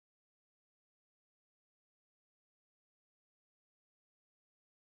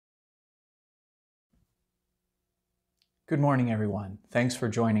Good morning, everyone. Thanks for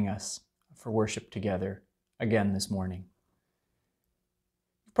joining us for worship together again this morning.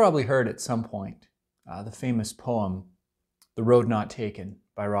 You've probably heard at some point the famous poem, The Road Not Taken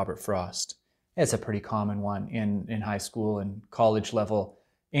by Robert Frost. It's a pretty common one in high school and college level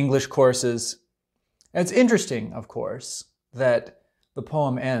English courses. And it's interesting, of course, that the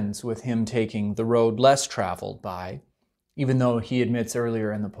poem ends with him taking the road less traveled by, even though he admits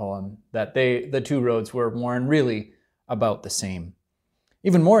earlier in the poem that the two roads were worn really about the same.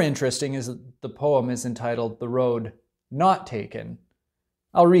 Even more interesting is that the poem is entitled The Road Not Taken.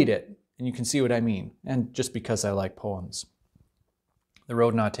 I'll read it and you can see what I mean, and just because I like poems. The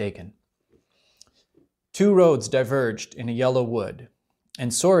Road Not Taken. Two roads diverged in a yellow wood,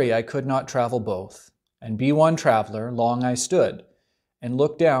 and sorry I could not travel both, and be one traveler long I stood, and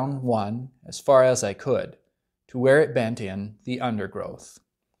looked down one as far as I could, to where it bent in the undergrowth.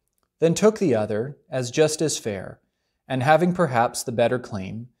 Then took the other as just as fair, and having perhaps the better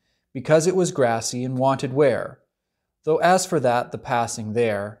claim, because it was grassy and wanted wear, though as for that the passing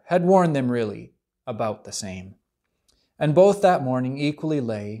there had worn them really about the same. And both that morning equally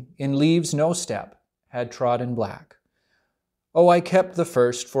lay, in leaves no step had trodden black. Oh, I kept the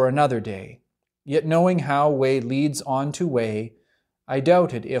first for another day, yet knowing how way leads on to way, I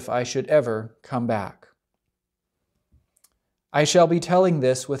doubted if I should ever come back. I shall be telling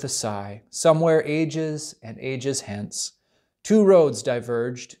this with a sigh, somewhere ages and ages hence. Two roads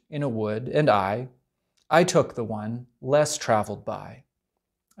diverged in a wood, and I took the one less traveled by.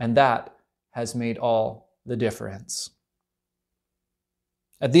 And that has made all the difference.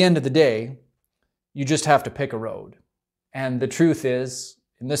 At the end of the day, you just have to pick a road. And the truth is,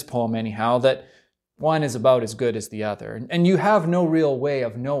 in this poem anyhow, that one is about as good as the other. And you have no real way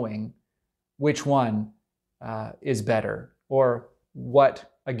of knowing which one is better, or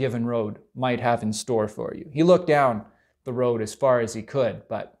what a given road might have in store for you. He looked down the road as far as he could,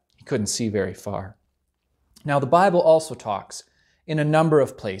 but he couldn't see very far. Now, the Bible also talks in a number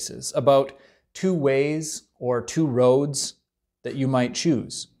of places about two ways or two roads that you might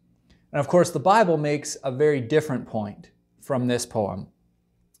choose. And of course, the Bible makes a very different point from this poem.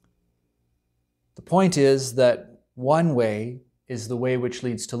 The point is that one way is the way which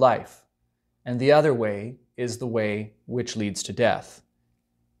leads to life, and the other way is the way which leads to death.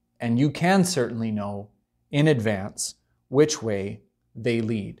 And you can certainly know in advance which way they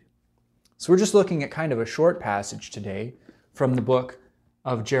lead. So we're just looking at kind of a short passage today from the book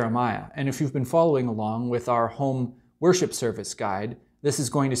of Jeremiah. And if you've been following along with our home worship service guide, this is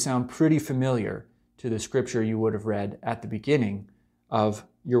going to sound pretty familiar to the scripture you would have read at the beginning of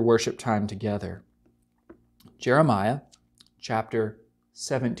your worship time together. Jeremiah chapter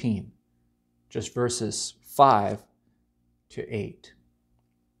 17, just verses 5 to 8.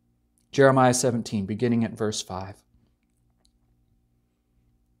 Jeremiah 17, beginning at verse 5.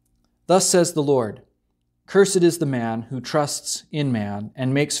 Thus says the Lord, Cursed is the man who trusts in man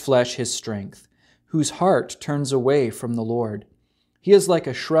and makes flesh his strength, whose heart turns away from the Lord. He is like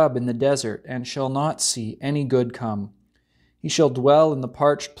a shrub in the desert and shall not see any good come. He shall dwell in the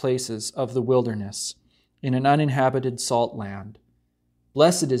parched places of the wilderness, in an uninhabited salt land.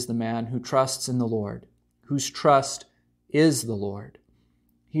 Blessed is the man who trusts in the Lord, whose trust is the Lord.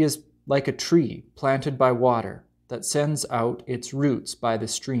 He is like a tree planted by water that sends out its roots by the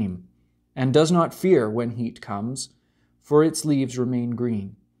stream, and does not fear when heat comes, for its leaves remain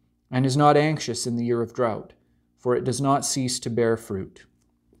green, and is not anxious in the year of drought, for it does not cease to bear fruit.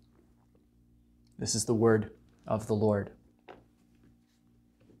 This is the word of the Lord.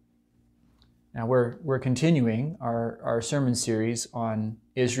 Now we're continuing our sermon series on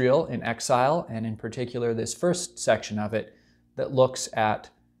Israel in exile, and in particular this first section of it that looks at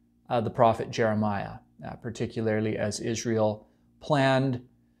the prophet Jeremiah, particularly as Israel planned,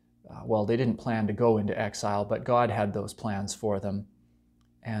 they didn't plan to go into exile, but God had those plans for them,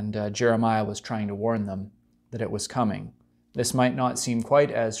 and Jeremiah was trying to warn them that it was coming. This might not seem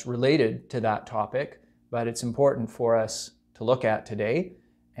quite as related to that topic, but it's important for us to look at today,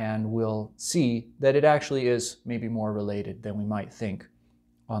 and we'll see that it actually is maybe more related than we might think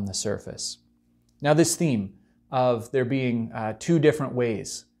on the surface. Now, this theme of there being two different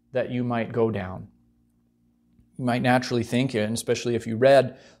ways that you might go down. You might naturally think, and especially if you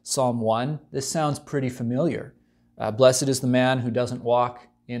read Psalm 1, this sounds pretty familiar. Blessed is the man who doesn't walk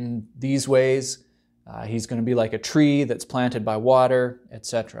in these ways. He's going to be like a tree that's planted by water,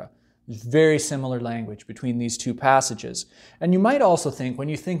 etc. There's very similar language between these two passages. And you might also think, when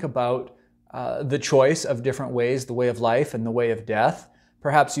you think about the choice of different ways, the way of life and the way of death,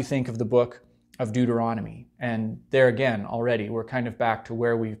 perhaps you think of the book of Deuteronomy. And there again, already, we're kind of back to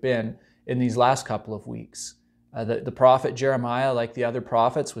where we've been in these last couple of weeks. The prophet Jeremiah, like the other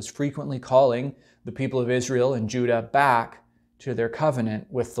prophets, was frequently calling the people of Israel and Judah back to their covenant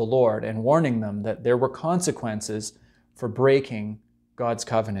with the Lord and warning them that there were consequences for breaking God's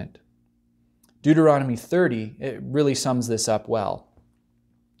covenant. Deuteronomy 30, it really sums this up well.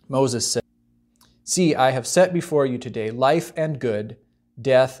 Moses said, "See, I have set before you today life and good,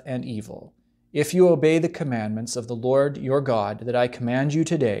 death and evil. If you obey the commandments of the Lord your God that I command you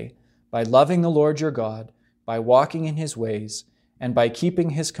today, by loving the Lord your God, by walking in his ways, and by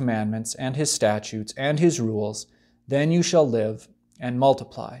keeping his commandments and his statutes and his rules, then you shall live and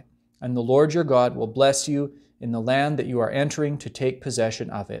multiply, and the Lord your God will bless you in the land that you are entering to take possession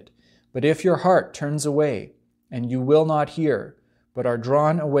of it. But if your heart turns away, and you will not hear, but are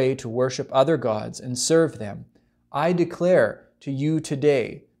drawn away to worship other gods and serve them, I declare to you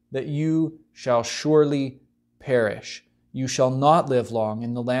today that you shall surely perish. You shall not live long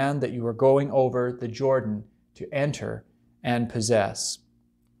in the land that you are going over the Jordan to enter and possess.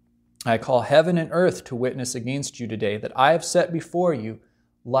 I call heaven and earth to witness against you today that I have set before you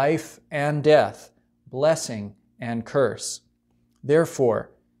life and death, blessing and curse.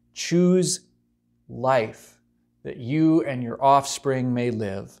 Therefore, choose life, that you and your offspring may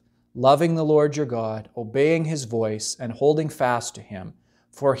live, loving the Lord your God, obeying his voice, and holding fast to him.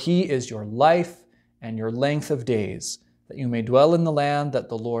 For he is your life and your length of days, that you may dwell in the land that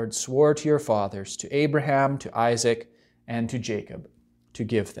the Lord swore to your fathers, to Abraham, to Isaac, and to Jacob, to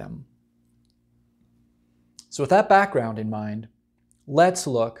give them." So with that background in mind, let's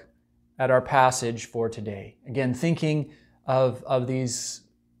look at our passage for today. Again, thinking of these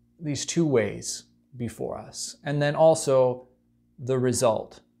two ways before us, and then also the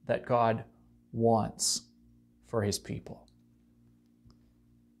result that God wants for his people.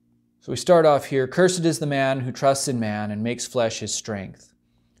 So we start off here, "Cursed is the man who trusts in man and makes flesh his strength."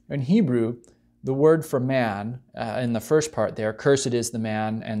 In Hebrew, the word for man, in the first part there, "Cursed is the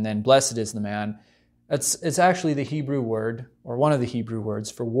man," and then "Blessed is the man," it's actually the Hebrew word, or one of the Hebrew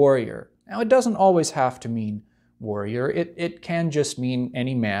words, for warrior. Now, it doesn't always have to mean warrior. It can just mean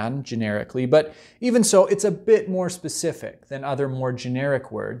any man, generically, but even so, it's a bit more specific than other more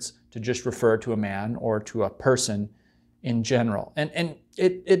generic words to just refer to a man or to a person in general. And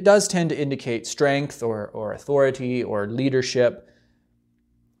it does tend to indicate strength or authority or leadership.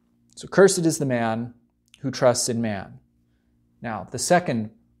 So cursed is the man who trusts in man. Now, the second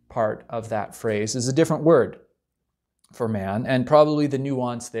part of that phrase is a different word for man, and probably the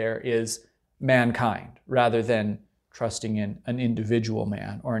nuance there is mankind, rather than trusting in an individual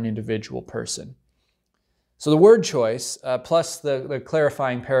man or an individual person. So the word choice, plus the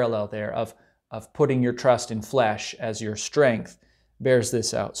clarifying parallel there of putting your trust in flesh as your strength, bears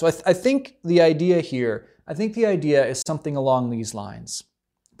this out. So I think the idea is something along these lines.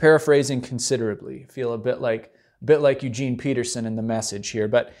 Paraphrasing considerably, feel a bit like Eugene Peterson in The Message here,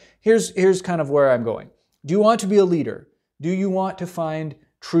 but here's kind of where I'm going. Do you want to be a leader? Do you want to find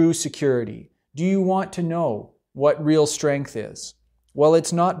true security? Do you want to know what real strength is? Well,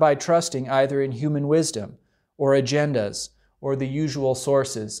 it's not by trusting either in human wisdom or agendas or the usual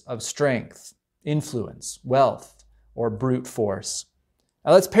sources of strength, influence, wealth, or brute force.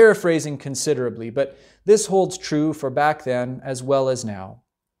 Now, that's paraphrasing considerably, but this holds true for back then as well as now.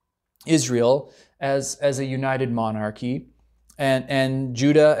 Israel as a united monarchy and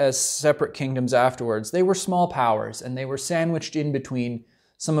Judah as separate kingdoms afterwards, they were small powers, and they were sandwiched in between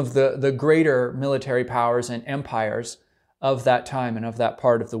some of the greater military powers and empires of that time and of that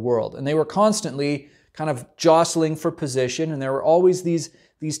part of the world. And they were constantly kind of jostling for position, and there were always these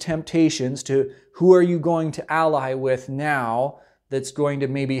temptations to who are you going to ally with now that's going to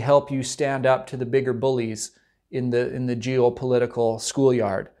maybe help you stand up to the bigger bullies in the geopolitical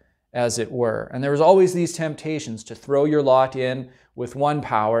schoolyard, as it were. And there was always these temptations to throw your lot in with one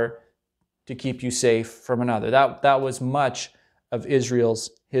power to keep you safe from another. That was much of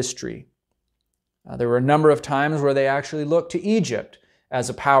Israel's history. There were a number of times where they actually looked to Egypt as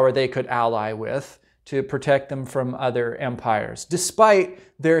a power they could ally with to protect them from other empires, despite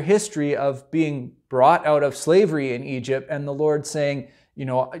their history of being brought out of slavery in Egypt and the Lord saying,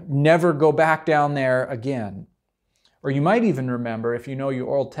 never go back down there again. Or you might even remember, if you know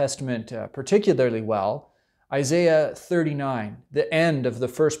your Old Testament particularly well, Isaiah 39, the end of the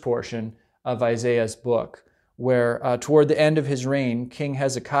first portion of Isaiah's book, where toward the end of his reign, King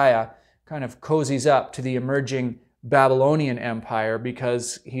Hezekiah kind of cozies up to the emerging Babylonian Empire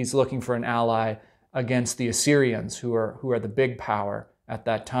because he's looking for an ally against the Assyrians, who are the big power at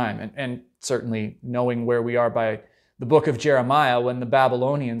that time. And certainly knowing where we are by the book of Jeremiah, when the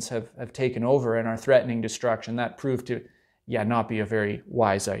Babylonians have taken over and are threatening destruction, that proved to, not be a very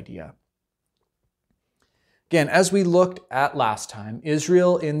wise idea. Again, as we looked at last time,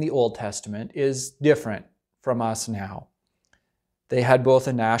 Israel in the Old Testament is different from us now. They had both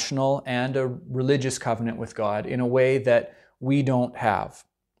a national and a religious covenant with God in a way that we don't have.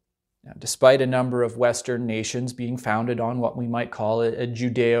 Now, despite a number of Western nations being founded on what we might call a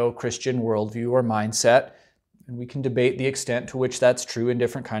Judeo-Christian worldview or mindset, and we can debate the extent to which that's true in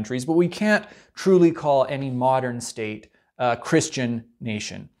different countries, but we can't truly call any modern state a Christian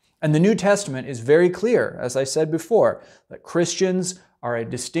nation. And the New Testament is very clear, as I said before, that Christians are a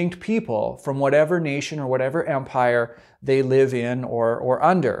distinct people from whatever nation or whatever empire they live in or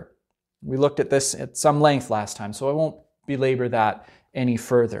under. We looked at this at some length last time, so I won't belabor that any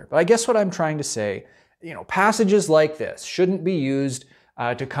further. But I guess what I'm trying to say, passages like this shouldn't be used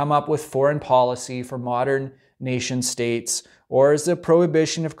to come up with foreign policy for modern nation states, or as a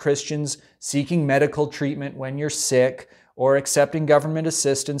prohibition of Christians seeking medical treatment when you're sick, or accepting government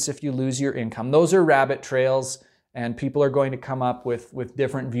assistance if you lose your income. Those are rabbit trails, and people are going to come up with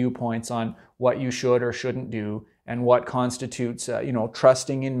different viewpoints on what you should or shouldn't do and what constitutes,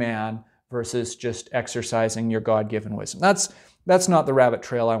 trusting in man versus just exercising your God-given wisdom. That's not the rabbit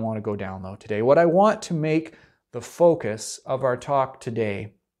trail I want to go down, though, today. What I want to make the focus of our talk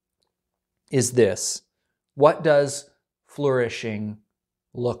today is this. What does flourishing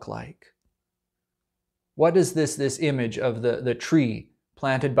look like? What does this image of the tree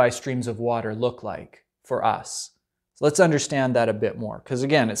planted by streams of water look like for us? So let's understand that a bit more, because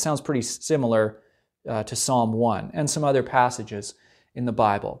again, it sounds pretty similar to Psalm 1 and some other passages in the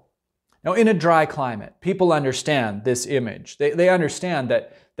Bible. Now, in a dry climate, people understand this image. They understand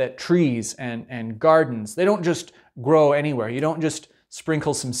that trees and gardens, they don't just grow anywhere. You don't just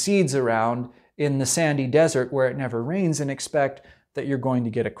sprinkle some seeds around in the sandy desert where it never rains and expect that you're going to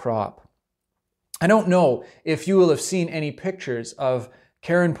get a crop. I don't know if you will have seen any pictures of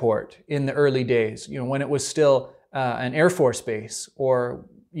Caronport in the early days, when it was still an Air Force base, or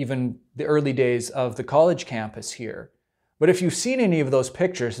even the early days of the college campus here. But if you've seen any of those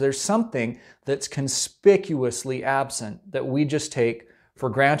pictures, there's something that's conspicuously absent that we just take for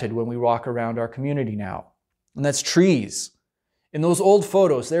granted when we walk around our community now. And that's trees. In those old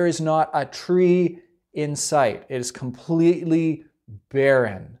photos, there is not a tree in sight. It is completely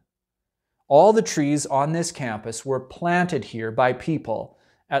barren. All the trees on this campus were planted here by people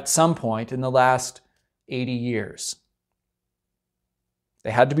at some point in the last 80 years.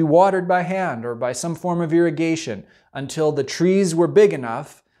 They had to be watered by hand or by some form of irrigation until the trees were big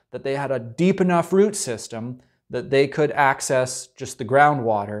enough that they had a deep enough root system that they could access just the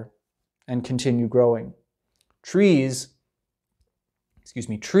groundwater and continue growing. Trees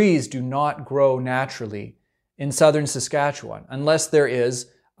do not grow naturally in southern Saskatchewan unless there is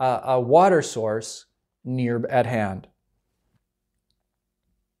a water source near at hand.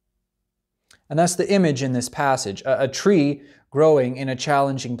 And that's the image in this passage, a tree growing in a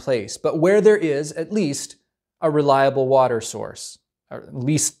challenging place, but where there is at least a reliable water source, or at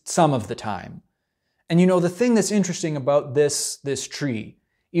least some of the time. And the thing that's interesting about this tree,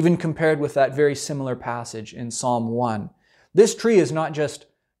 even compared with that very similar passage in Psalm 1, this tree is not just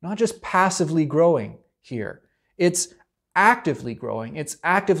passively growing here. It's actively growing. It's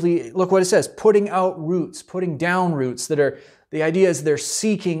actively, look what it says, putting out roots, putting down roots the idea is they're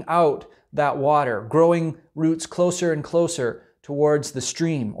seeking out that water, growing roots closer and closer towards the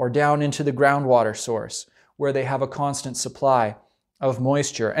stream or down into the groundwater source where they have a constant supply of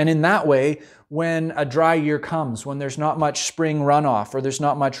moisture. And in that way, when a dry year comes, when there's not much spring runoff or there's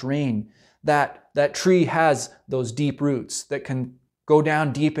not much rain, that tree has those deep roots that can go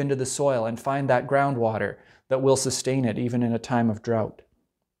down deep into the soil and find that groundwater that will sustain it even in a time of drought.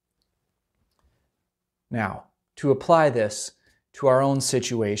 Now, to apply this to our own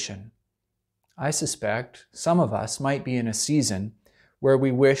situation, I suspect some of us might be in a season where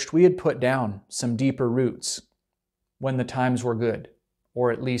we wished we had put down some deeper roots when the times were good,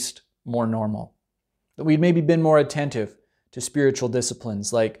 or at least more normal. That we'd maybe been more attentive to spiritual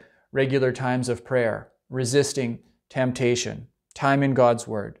disciplines like regular times of prayer, resisting temptation, time in God's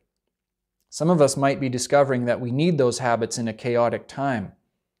Word. Some of us might be discovering that we need those habits in a chaotic time,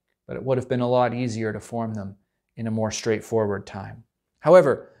 but it would have been a lot easier to form them in a more straightforward time.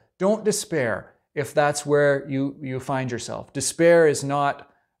 However, don't despair if that's where you find yourself. Despair is not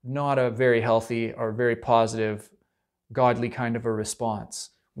a very healthy or very positive, godly kind of a response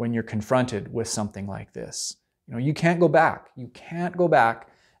when you're confronted with something like this. You can't go back. You can't go back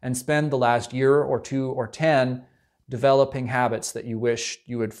and spend the last year or 2 or 10 developing habits that you wish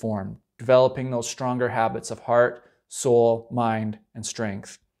you had formed, developing those stronger habits of heart, soul, mind, and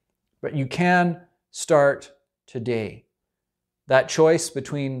strength. But you can start today. That choice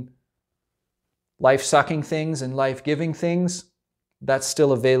between life-sucking things and life-giving things, that's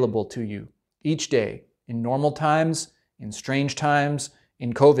still available to you each day. In normal times, in strange times,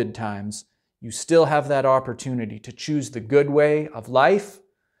 in COVID times, you still have that opportunity to choose the good way of life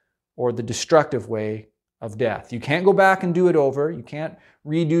or the destructive way of death. You can't go back and do it over. You can't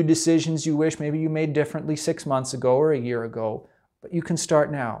redo decisions you wish maybe you made differently 6 months ago or a year ago, but you can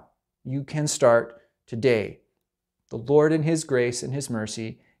start now. You can start today. The Lord in His grace and His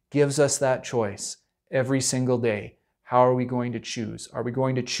mercy gives us that choice every single day. How are we going to choose? Are we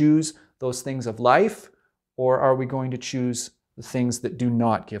going to choose those things of life, or are we going to choose the things that do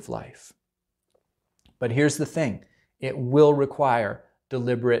not give life? But here's the thing. It will require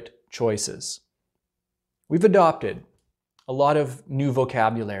deliberate choices. We've adopted a lot of new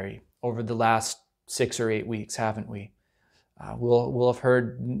vocabulary over the last 6 or 8 weeks, haven't we? We'll have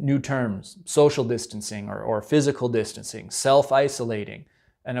heard new terms, social distancing or physical distancing, self-isolating,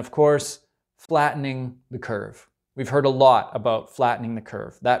 and of course, flattening the curve. We've heard a lot about flattening the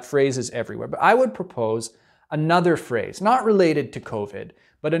curve. That phrase is everywhere. But I would propose another phrase, not related to COVID,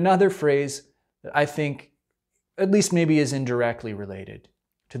 but another phrase that I think at least maybe is indirectly related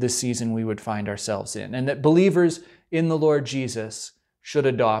to the season we would find ourselves in, and that believers in the Lord Jesus should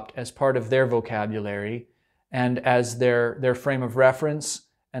adopt as part of their vocabulary and as their frame of reference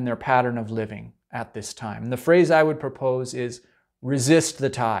and their pattern of living at this time. And the phrase I would propose is resist the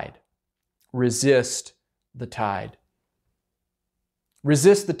tide. Resist the tide.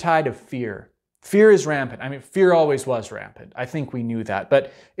 Resist the tide of fear. Fear is rampant. I mean, fear always was rampant. I think we knew that,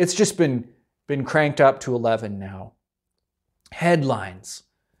 but it's just been cranked up to 11 now. Headlines.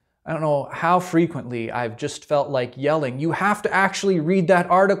 I don't know how frequently I've just felt like yelling, you have to actually read that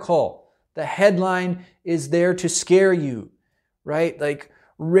article. The headline is there to scare you, right? Like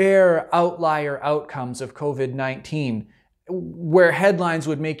rare outlier outcomes of COVID-19, where headlines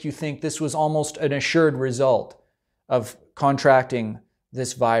would make you think this was almost an assured result of contracting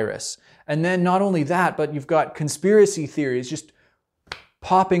this virus. And then not only that, but you've got conspiracy theories just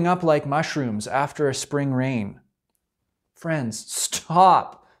popping up like mushrooms after a spring rain. Friends,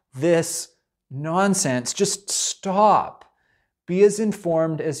 stop this nonsense. Just stop. Be as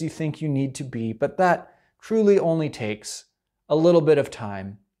informed as you think you need to be, but that truly only takes a little bit of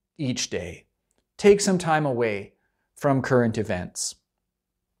time each day. Take some time away from current events.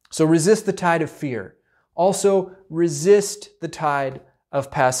 So resist the tide of fear. Also, resist the tide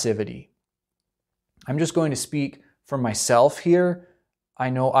of passivity. I'm just going to speak for myself here. I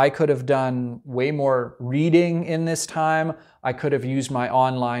know I could have done way more reading in this time. I could have used my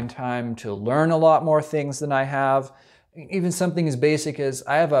online time to learn a lot more things than I have. Even something as basic as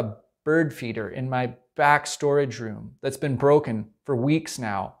I have a bird feeder in my back storage room that's been broken for weeks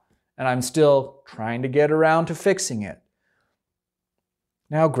now, and I'm still trying to get around to fixing it.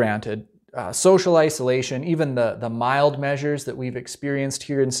 Now, granted, social isolation, even the mild measures that we've experienced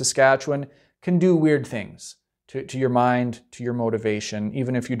here in Saskatchewan, can do weird things to your mind, to your motivation,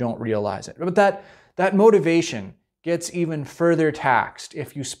 even if you don't realize it. But that motivation gets even further taxed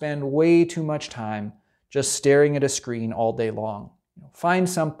if you spend way too much time just staring at a screen all day long. Find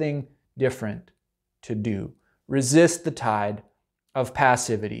something different to do. Resist the tide of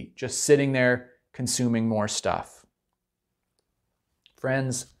passivity, just sitting there consuming more stuff.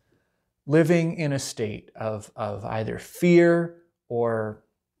 Friends, living in a state of either fear or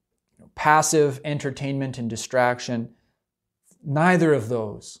passive entertainment and distraction, neither of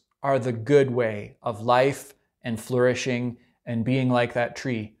those are the good way of life and flourishing and being like that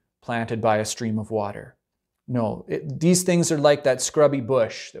tree planted by a stream of water. No, these things are like that scrubby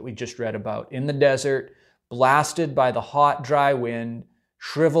bush that we just read about in the desert, blasted by the hot, dry wind,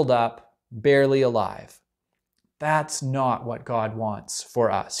 shriveled up, barely alive. That's not what God wants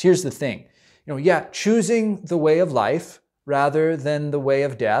for us. Here's the thing. Choosing the way of life rather than the way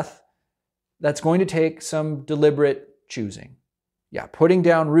of death, that's going to take some deliberate choosing. Putting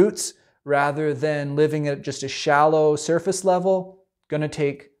down roots rather than living at just a shallow surface level, going to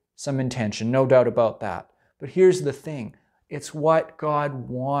take some intention, no doubt about that. But here's the thing. It's what God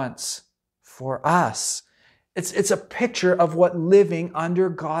wants for us. It's a picture of what living under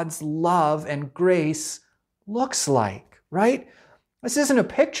God's love and grace looks like, right? This isn't a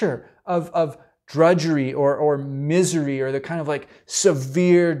picture of drudgery or misery or the kind of like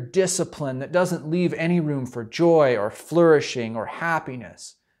severe discipline that doesn't leave any room for joy or flourishing or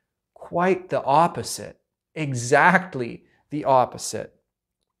happiness. Quite the opposite. Exactly the opposite.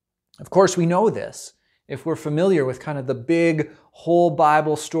 Of course, we know this if we're familiar with kind of the big whole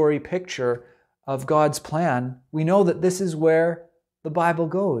Bible story picture of God's plan. We know that this is where the Bible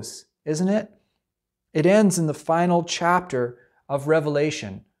goes, isn't it? It ends in the final chapter of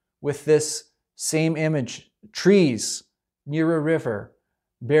Revelation with this same image, trees near a river,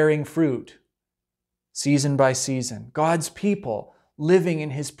 bearing fruit, season by season. God's people living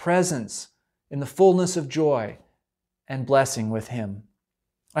in His presence, in the fullness of joy and blessing with Him.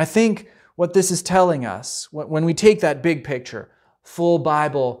 I think what this is telling us, when we take that big picture, full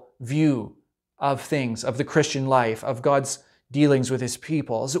Bible view of things, of the Christian life, of God's dealings with His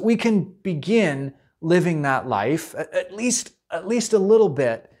people, is that we can begin living that life, at least a little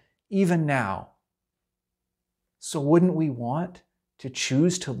bit, even now. So wouldn't we want to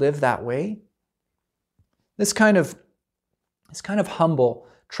choose to live that way? This kind of humble,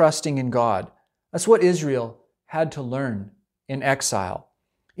 trusting in God, that's what Israel had to learn in exile.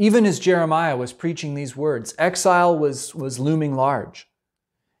 Even as Jeremiah was preaching these words, exile was looming large.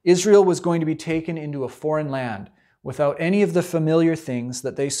 Israel was going to be taken into a foreign land without any of the familiar things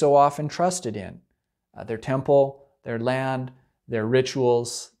that they so often trusted in. Their temple, their land, their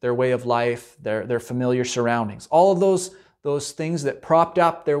rituals, their way of life, their familiar surroundings. All of those things that propped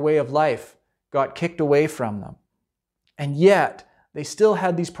up their way of life got kicked away from them. And yet, they still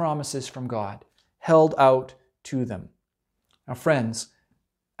had these promises from God held out to them. Now, friends,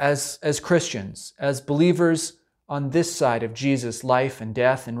 as Christians, as believers on this side of Jesus' life and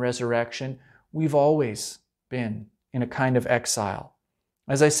death and resurrection, we've always been in a kind of exile.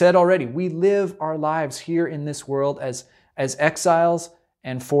 As I said already, we live our lives here in this world as exiles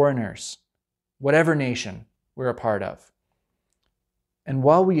and foreigners, whatever nation we're a part of. And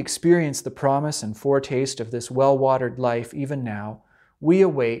while we experience the promise and foretaste of this well-watered life even now, we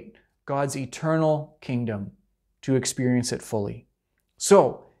await God's eternal kingdom to experience it fully.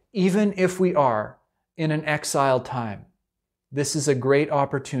 So, even if we are in an exiled time, this is a great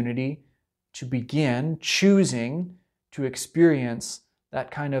opportunity to begin choosing to experience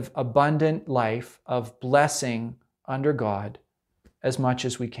that kind of abundant life of blessing under God as much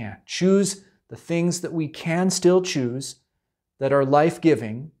as we can. Choose the things that we can still choose, that are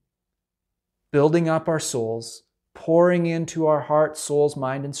life-giving, building up our souls, pouring into our hearts, souls,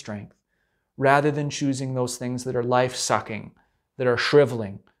 mind, and strength, rather than choosing those things that are life-sucking, that are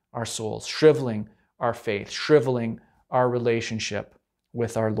shriveling our souls, shriveling our faith, shriveling our relationship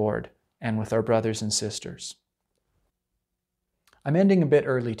with our Lord and with our brothers and sisters. I'm ending a bit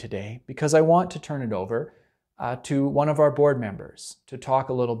early today because I want to turn it over to one of our board members to talk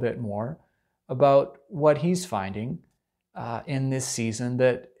a little bit more about what he's finding in this season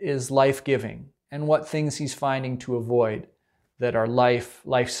that is life-giving and what things he's finding to avoid that are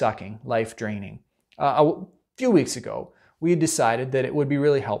life-sucking, life-draining. A few weeks ago, we had decided that it would be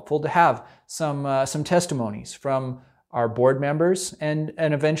really helpful to have some testimonies from our board members and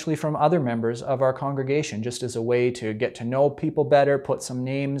eventually from other members of our congregation, just as a way to get to know people better, put some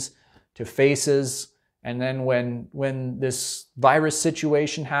names to faces. And then when this virus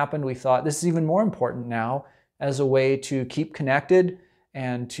situation happened, we thought this is even more important now as a way to keep connected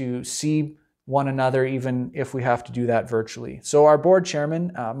and to see one another, even if we have to do that virtually. So our board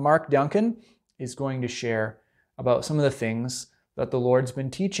chairman, Mark Duncan, is going to share about some of the things that the Lord's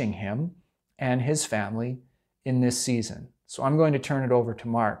been teaching him and his family in this season. So I'm going to turn it over to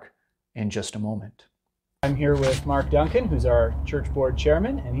Mark in just a moment. I'm here with Mark Duncan, who's our church board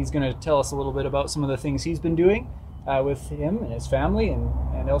chairman, and he's going to tell us a little bit about some of the things he's been doing with him and his family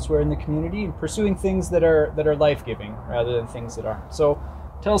and elsewhere in the community, and pursuing things that are life-giving rather than things that aren't. So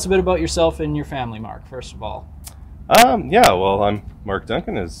tell us a bit about yourself and your family, Mark, first of all. Well, I'm Mark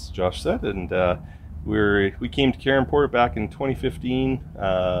Duncan, as Josh said, and we came to Caronport back in 2015,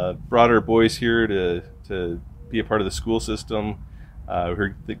 brought our boys here to be a part of the school system. We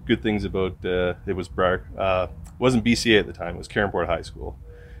heard good things about it was wasn't BCA at the time, it was Caronport High School.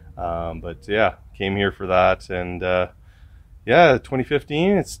 Came here for that, and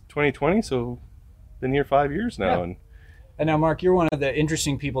 2015, it's 2020, so been here 5 years now. Yeah. And now, Mark, you're one of the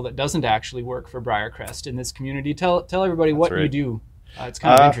interesting people that doesn't actually work for Briarcrest in this community. Tell everybody what you do. It's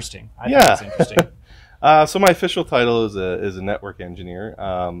kind of interesting. I think it's interesting. So my official title is a network engineer.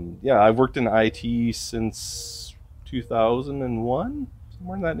 I've worked in IT since 2001,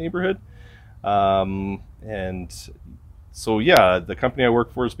 somewhere in that neighborhood. The company I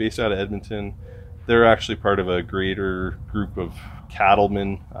work for is based out of Edmonton. They're actually part of a greater group of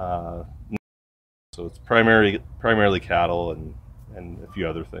cattlemen. So it's primarily cattle and a few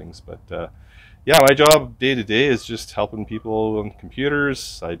other things. But my job day to day is just helping people on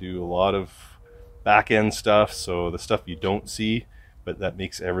computers. I do a lot of back-end stuff, so the stuff you don't see, but that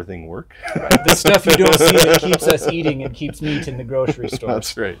makes everything work. Right. The stuff you don't see that keeps us eating and keeps meat in the grocery store.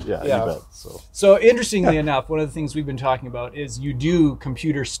 That's right, yeah. You bet. So interestingly enough, one of the things we've been talking about is you do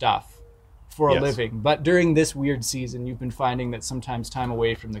computer stuff for a living, but during this weird season, you've been finding that sometimes time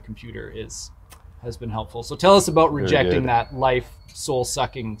away from the computer is has been helpful. So tell us about Very rejecting good. that life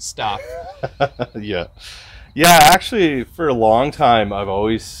soul-sucking stuff. Yeah. Yeah, actually, for a long time, I've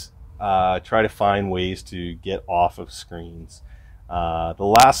always tried to find ways to get off of screens. The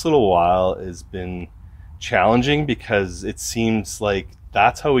last little while has been challenging because it seems like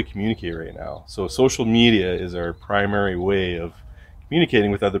that's how we communicate right now. So social media is our primary way of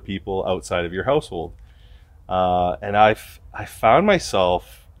communicating with other people outside of your household. And I found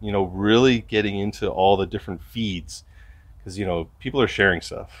myself, really getting into all the different feeds because, people are sharing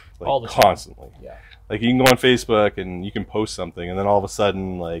stuff like All the time. constantly. Yeah. Like you can go on Facebook and you can post something, and then all of a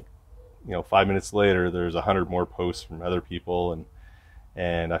sudden, like 5 minutes later, there's 100 more posts from other people,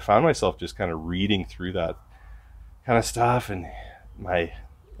 and I found myself just kind of reading through that kind of stuff, and my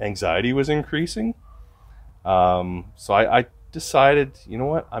anxiety was increasing. So I decided, you know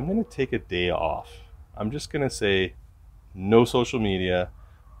what, I'm going to take a day off. I'm just going to say no social media,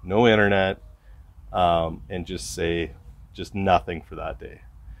 no internet, and just say just nothing for that day.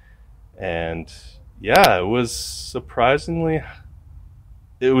 And yeah, it was surprisingly,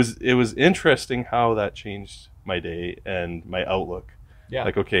 it was interesting how that changed my day and my outlook. Yeah.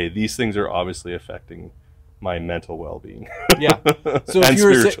 Like, okay, these things are obviously affecting my mental well-being. Yeah. So And if you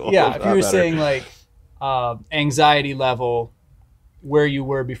were spiritual, if you for were that matter. saying like anxiety level where you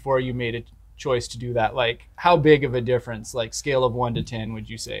were before you made a choice to do that, like how big of a difference, like scale of 1 to 10, would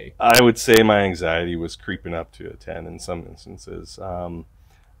you say? I would say my anxiety was creeping up to a 10 in some instances.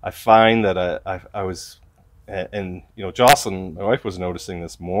 I find that I was, and Jocelyn, my wife, was noticing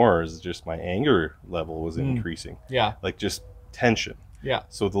this more, is just my anger level was increasing, Yeah. like just tension. Yeah.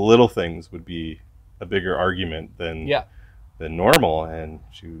 So the little things would be a bigger argument than Yeah. normal, and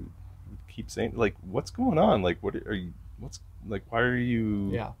she would keep saying, like, what's going on? Like, what are you? What's like? Why are you?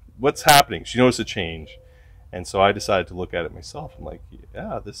 Yeah. What's happening? She noticed a change, and so I decided to look at it myself. I'm like,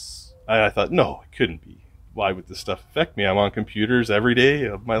 yeah, this. I thought, no, it couldn't be. Why would this stuff affect me? I'm on computers every day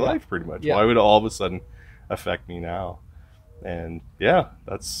of my life, pretty much. Yeah. Why would it all of a sudden affect me now? And yeah,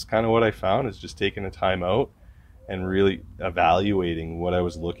 that's kind of what I found, is just taking a time out and really evaluating what I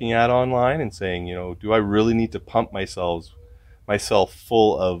was looking at online and saying, do I really need to pump myself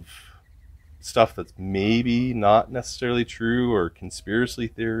full of stuff that's maybe not necessarily true, or conspiracy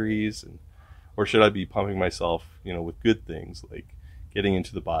theories, or should I be pumping myself, with good things like getting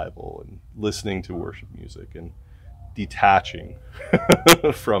into the Bible and listening to worship music and detaching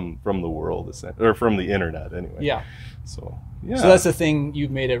from the world, or from the internet anyway. Yeah. So yeah. So that's the thing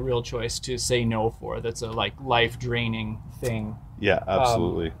you've made a real choice to say no for. That's a like life draining thing. Yeah,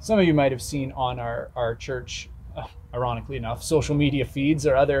 absolutely. Some of you might have seen on our church, ironically enough, social media feeds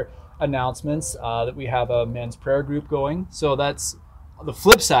or other announcements that we have a men's prayer group going. So that's the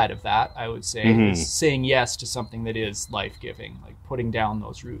flip side of that, I would say, is saying yes to something that is life-giving, like putting down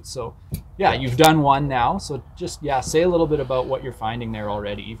those roots. So yeah, you've done one now. So just, say a little bit about what you're finding there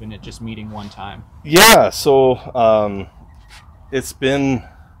already, even at just meeting one time. Yeah, so this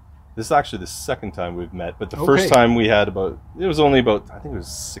is actually the second time we've met, but the first time we had it was only about, I think it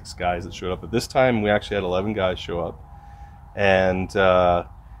was 6 guys that showed up, but this time we actually had 11 guys show up. And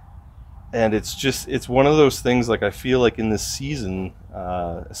it's one of those things, like, I feel like in this season,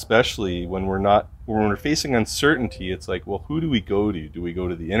 especially when we're facing uncertainty, it's like, well, who do we go to? Do we go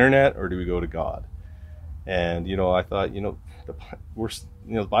to the internet, or do we go to God? And, I thought,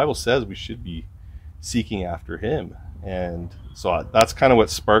 the Bible says we should be seeking after Him. And so that's kind of what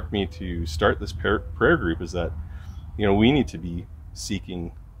sparked me to start this prayer group, is that, we need to be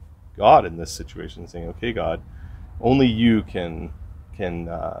seeking God in this situation, saying, okay, God, only you can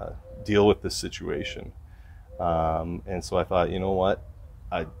deal with this situation. And so I thought, you know what,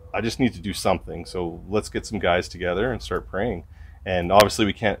 I just need to do something. So let's get some guys together and start praying. And obviously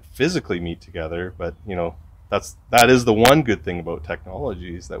we can't physically meet together, but that is the one good thing about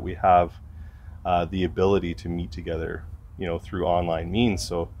technology, is that we have the ability to meet together, through online means.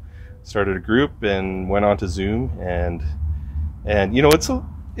 So started a group and went on to Zoom, and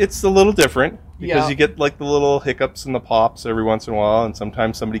it's a little different, because you get like the little hiccups and the pops every once in a while, and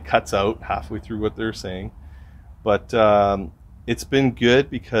sometimes somebody cuts out halfway through what they're saying. But it's been good,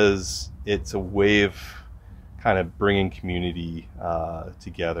 because it's a way of kind of bringing community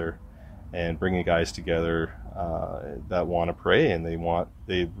together, and bringing guys together that want to pray, and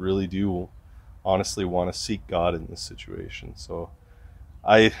they really do honestly want to seek God in this situation. So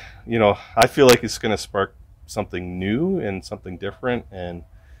I feel like it's going to spark something new and something different, and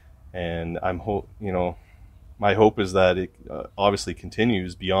my hope is that it obviously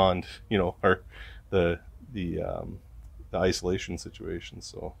continues beyond the isolation situation.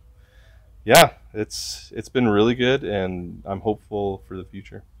 So yeah, it's been really good, and I'm hopeful for the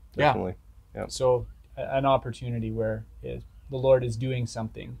future. Definitely. Yeah. So an opportunity where the Lord is doing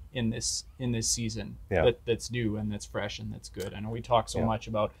something in this season that's new and that's fresh and that's good. I know we talk so much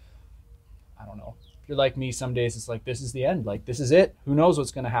about, I don't know, if you're like me, some days it's like, this is the end, like this is it, who knows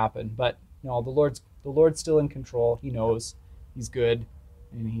what's going to happen. But no, the Lord's still in control. He knows, he's good,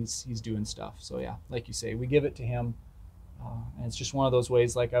 and he's doing stuff. So yeah, like you say, we give it to him, and it's just one of those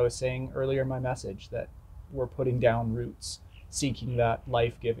ways, like I was saying earlier in my message, that we're putting down roots, seeking that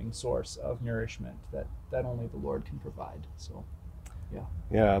life-giving source of nourishment that only the Lord can provide. So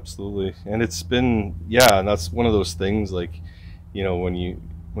yeah, absolutely. And it's been, and that's one of those things, like, you know, when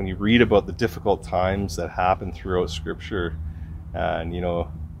you read about the difficult times that happen throughout Scripture, and, you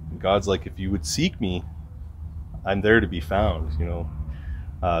know, God's like, if you would seek me, I'm there to be found. You know,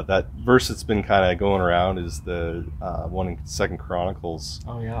 that verse that's been kind of going around is the one in 2 Chronicles.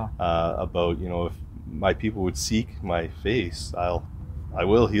 About, you know, if my people would seek my face, I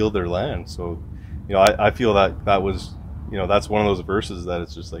will heal their land. So, you know, I feel that was, you know, that's one of those verses that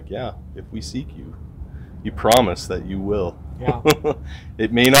it's just like, if we seek you, you promise that you will. Yeah.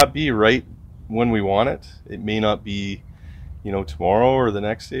 It may not be right when we want it. It may not be, you know, tomorrow or the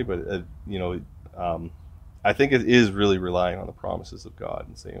next day, but you know, I think it is really relying on the promises of God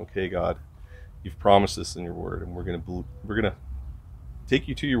and saying, okay, God, you've promised this in your word, and we're gonna take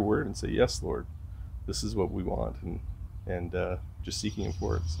you to your word and say, yes, Lord, this is what we want, and just seeking him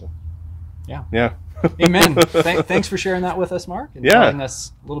for it. So yeah. Amen. Thanks for sharing that with us, Mark, and telling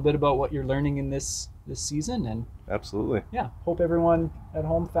us a little bit about what you're learning in this season. And absolutely, hope everyone at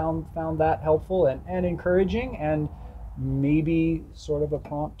home found that helpful and encouraging, and maybe sort of a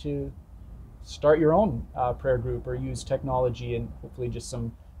prompt to start your own prayer group or use technology in hopefully just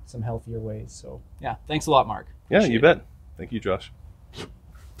some healthier ways. So thanks a lot, Mark. Appreciate you bet. Thank you, Josh.